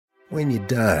When you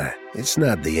die, it's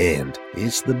not the end,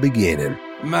 it's the beginning.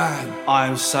 Man,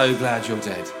 I'm so glad you're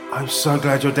dead. I'm so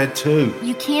glad you're dead too.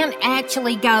 You can't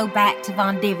actually go back to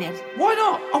Von Divid. Why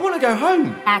not? I want to go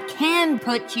home. I can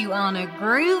put you on a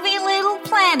groovy little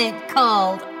planet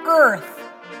called Earth.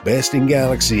 Best in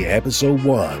Galaxy Episode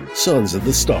 1, Sons of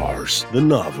the Stars, the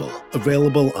novel,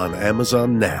 available on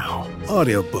Amazon now.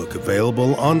 Audiobook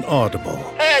available on Audible.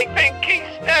 Hey, Pinky,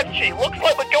 Snatchy, looks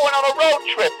like we're going on a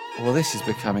road trip. Well, this is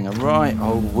becoming a right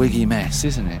old wiggy mess,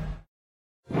 isn't it?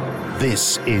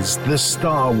 This is the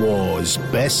Star Wars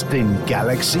Best in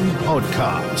Galaxy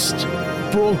podcast.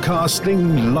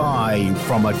 Broadcasting live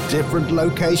from a different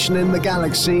location in the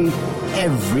galaxy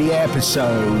every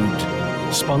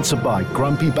episode. Sponsored by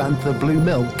Grumpy Bantha Blue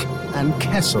Milk and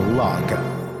Kessel Lager.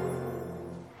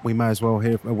 We may as well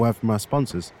hear a word from our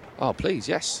sponsors. Oh, please,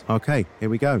 yes. Okay, here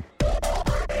we go.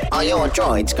 Are your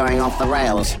droids going off the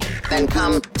rails? Then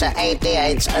come to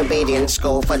 88's Obedience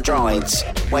School for Droids,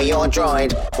 where your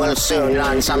droid will soon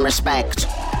learn some respect.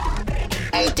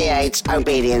 88's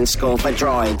Obedience School for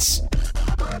Droids.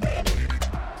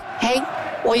 Hey,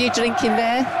 what are you drinking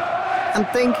there? I'm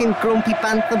drinking Grumpy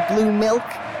Bantha Blue Milk.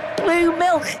 Blue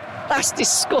milk? That's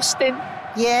disgusting.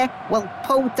 Yeah, well,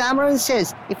 Poe Dameron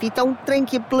says if you don't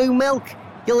drink your blue milk,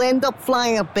 you'll end up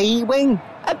flying a B-wing.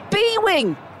 A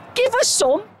B-wing? Give us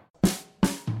some.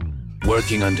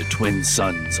 Working under twin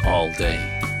suns all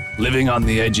day. Living on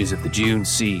the edges of the Dune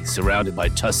Sea, surrounded by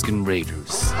Tusken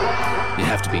Raiders. You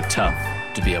have to be tough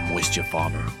to be a moisture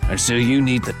farmer. And so you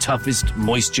need the toughest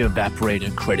moisture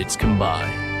evaporator credits can buy.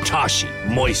 Tashi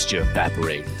Moisture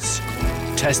Evaporators.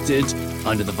 Tested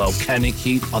under the volcanic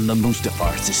heat on the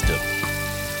Mustafar system.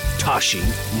 Tashi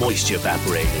Moisture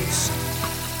Evaporators.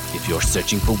 If you're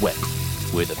searching for wet,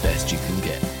 we're the best you can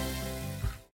get.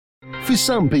 For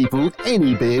some people,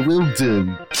 any beer will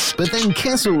do. But then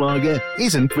Kessel Lager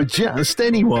isn't for just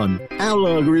anyone. Our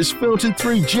lager is filtered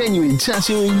through genuine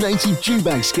Tatooine native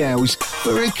dewback scales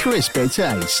for a crisper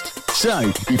taste.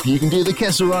 So, if you can do the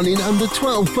Kessel run in under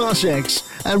 12 parsecs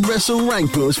and wrestle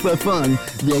rancors for fun,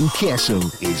 then Kessel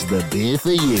is the beer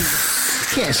for you.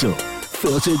 Kessel,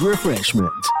 filtered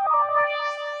refreshment.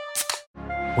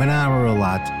 When I were a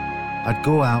lad, I'd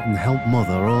go out and help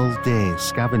Mother all day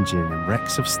scavenging in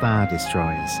wrecks of Star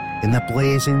Destroyers in the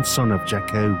blazing sun of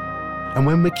Jakku. And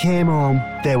when we came home,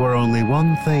 there were only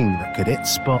one thing that could hit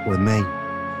spot with me.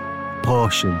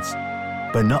 Potions.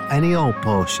 But not any old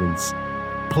potions.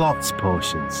 Plots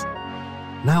potions.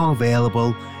 Now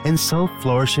available in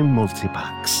self-flourishing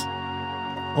multi-packs.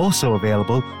 Also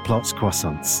available Plots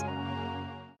croissants.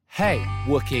 Hey,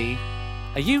 Wookiee.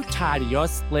 Are you tired of your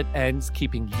split ends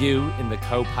keeping you in the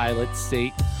co-pilot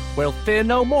seat? Well, fear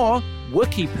no more.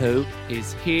 Wookiee Poo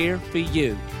is here for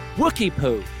you. Wookiee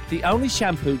Poo, the only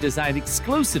shampoo designed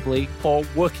exclusively for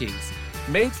Wookiees.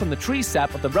 Made from the tree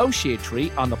sap of the Roshir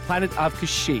tree on the planet of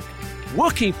Kashyyyk.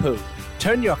 Wookiee Poo,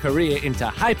 turn your career into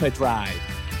hyperdrive.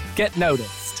 Get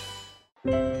noticed.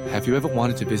 Have you ever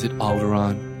wanted to visit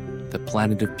Alderaan, the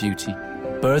planet of beauty,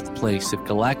 birthplace of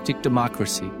galactic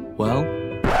democracy? Well,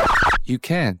 you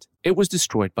can't. It was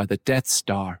destroyed by the Death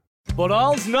Star. But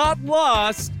all's not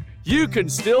lost. You can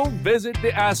still visit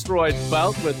the asteroid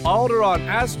belt with Alderaan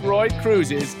asteroid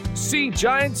cruises, see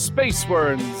giant space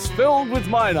worms filled with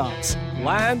Minox,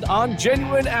 land on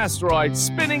genuine asteroids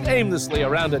spinning aimlessly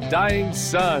around a dying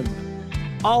sun.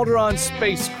 Alderaan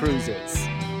space cruises.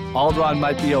 Alderaan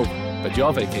might be over, but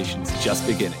your vacation's just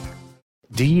beginning.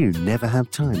 Do you never have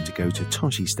time to go to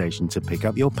Toshi Station to pick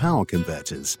up your power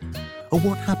converters? Or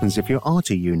what happens if your RT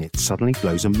unit suddenly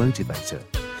blows a motivator?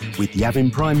 With Yavin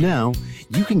Prime Now,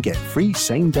 you can get free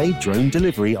same-day drone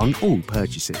delivery on all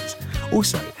purchases.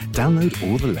 Also, download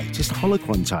all the latest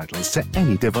Holocron titles to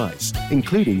any device,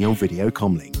 including your video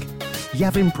comlink.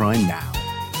 Yavin Prime Now.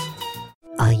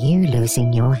 Are you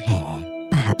losing your hair?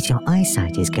 Perhaps your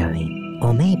eyesight is going.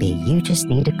 Or maybe you just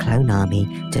need a clone army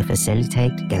to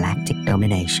facilitate galactic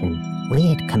domination.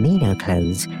 Weird Camino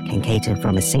clones can cater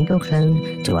from a single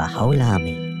clone to a whole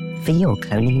army. For your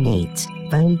cloning needs,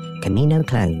 phone Camino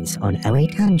Clones on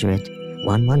 0800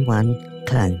 111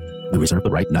 clone. We reserve the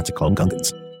right not to clone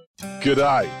Gungans.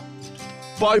 G'day.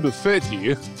 Boba Fett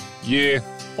here. Yeah,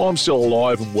 I'm still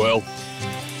alive and well.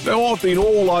 Now, I've been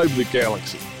all over the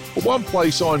galaxy, but one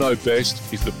place I know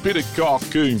best is the pit of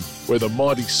Carcoon, where the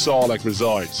mighty Sarlacc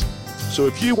resides. So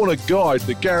if you want a guide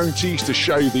that guarantees to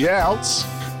show you the outs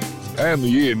and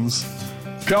the ins,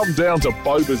 come down to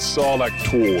Boba's Sarlacc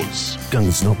Tours.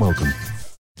 Gungans not welcome.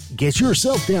 Get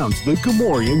yourself down to the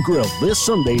Gamorrean Grill this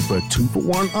Sunday for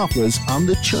 2-for-1 offers on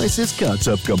the choicest cuts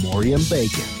of Gamorrean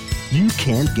bacon. you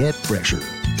can't get fresher.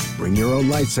 Bring your own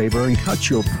lightsaber and cut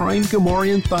your prime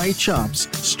Gamorrean thigh chops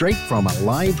straight from a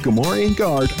live Gamorrean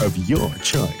guard of your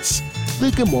choice.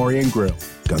 The Gamorrean Grill.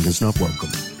 Gungans not welcome.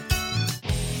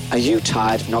 Are you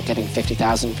tired of not getting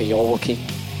 50,000 for your Wookiee?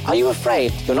 Are you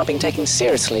afraid you're not being taken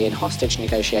seriously in hostage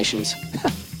negotiations?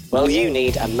 Well, you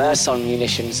need a Merson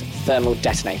Munitions thermal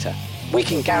detonator. We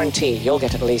can guarantee you'll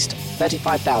get at least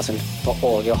 35,000 for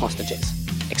all your hostages.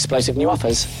 Explosive new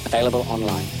offers available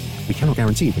online. We cannot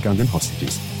guarantee the Gungan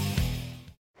hostages.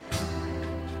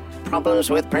 Problems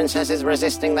with princesses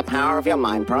resisting the power of your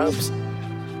mind probes?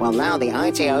 Well, now the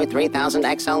ITO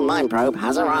 3000 XL mind probe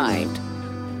has arrived.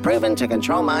 Proven to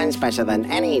control minds better than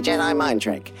any Jedi mind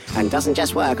trick, and doesn't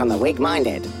just work on the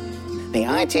weak-minded. The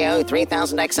ITO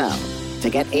 3000 XL, to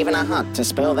get even a Hutt to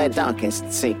spill their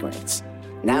darkest secrets.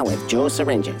 Now with dual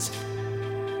syringes.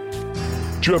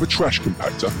 Do you have a trash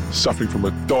compactor suffering from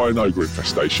a Dianoga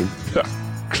infestation?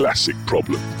 Classic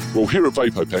problem. Well, here at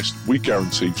VapoPest, we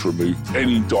guarantee to remove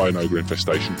any Dianoga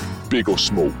infestation, big or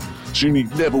small. So you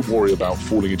need never worry about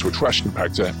falling into a trash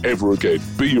compactor ever again,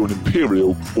 be you an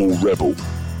Imperial or Rebel.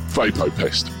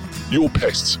 VapoPest. Your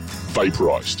pests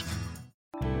vaporized.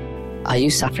 Are you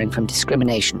suffering from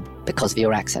discrimination because of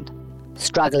your accent?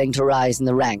 Struggling to rise in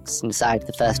the ranks inside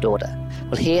the First Order?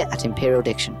 Well, here at Imperial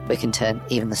Diction, we can turn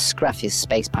even the scruffiest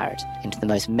space pirate into the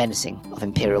most menacing of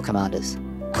Imperial commanders.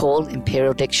 Call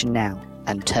Imperial Diction now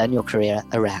and turn your career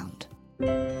around.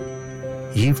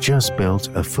 You've just built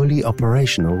a fully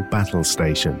operational battle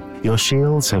station. Your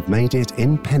shields have made it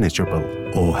impenetrable,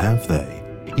 or have they?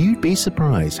 You'd be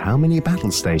surprised how many battle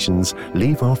stations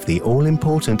leave off the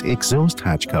all-important exhaust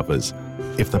hatch covers.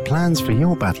 If the plans for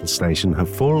your battle station have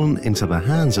fallen into the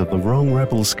hands of the wrong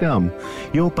rebel scum,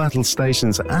 your battle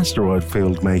station's asteroid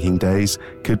field making days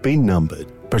could be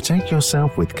numbered. Protect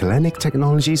yourself with Kalenic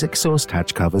Technologies exhaust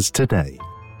hatch covers today.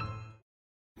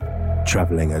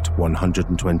 Traveling at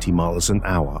 120 miles an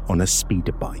hour on a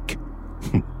speeder bike.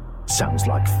 Sounds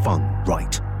like fun,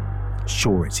 right?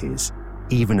 Sure it is.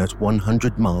 Even at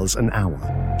 100 miles an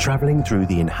hour, traveling through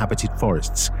the inhabited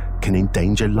forests can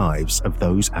endanger lives of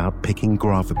those out picking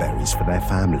guava berries for their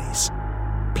families.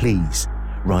 Please,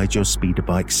 ride your speeder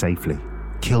bike safely.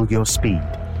 Kill your speed,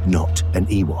 not an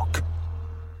Ewok.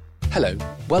 Hello,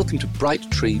 welcome to Bright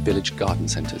Tree Village Garden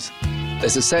Centres.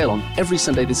 There's a sale on every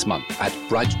Sunday this month at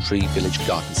Bright Tree Village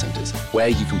Garden Centres, where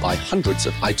you can buy hundreds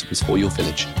of items for your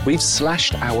village. We've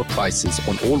slashed our prices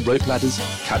on all rope ladders,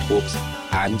 catwalks,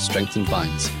 and strengthened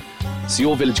vines, so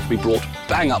your village can be brought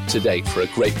bang up to date for a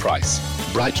great price.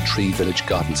 Bright Tree Village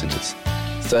Garden Centres,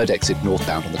 third exit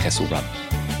northbound on the Kessel Run.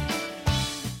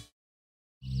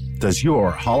 Does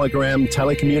your hologram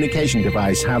telecommunication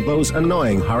device have those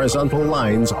annoying horizontal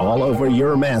lines all over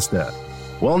your master?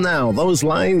 Well, now those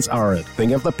lines are a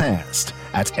thing of the past.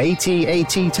 At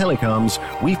AT&T Telecoms,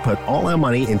 we've put all our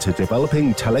money into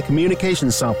developing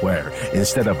telecommunications software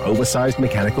instead of oversized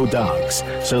mechanical dogs,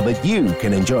 so that you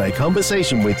can enjoy a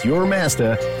conversation with your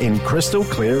master in crystal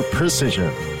clear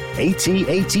precision.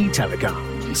 AT&T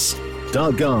Telecoms.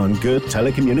 Doggone good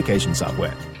telecommunication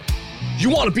software. You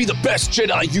want to be the best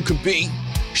Jedi you can be?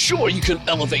 Sure, you can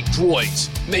elevate droids,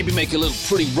 maybe make a little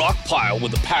pretty rock pile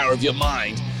with the power of your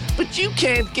mind, but you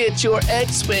can't get your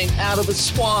X-Wing out of the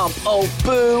swamp, oh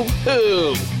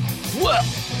boo-hoo! Well,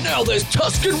 now there's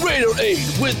Tusken Raider Aid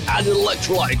with added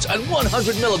electrolytes and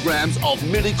 100 milligrams of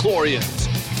midichlorians.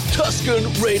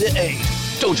 Tusken Raider Aid.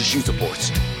 Don't just use the Force.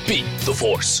 Be the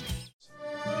Force.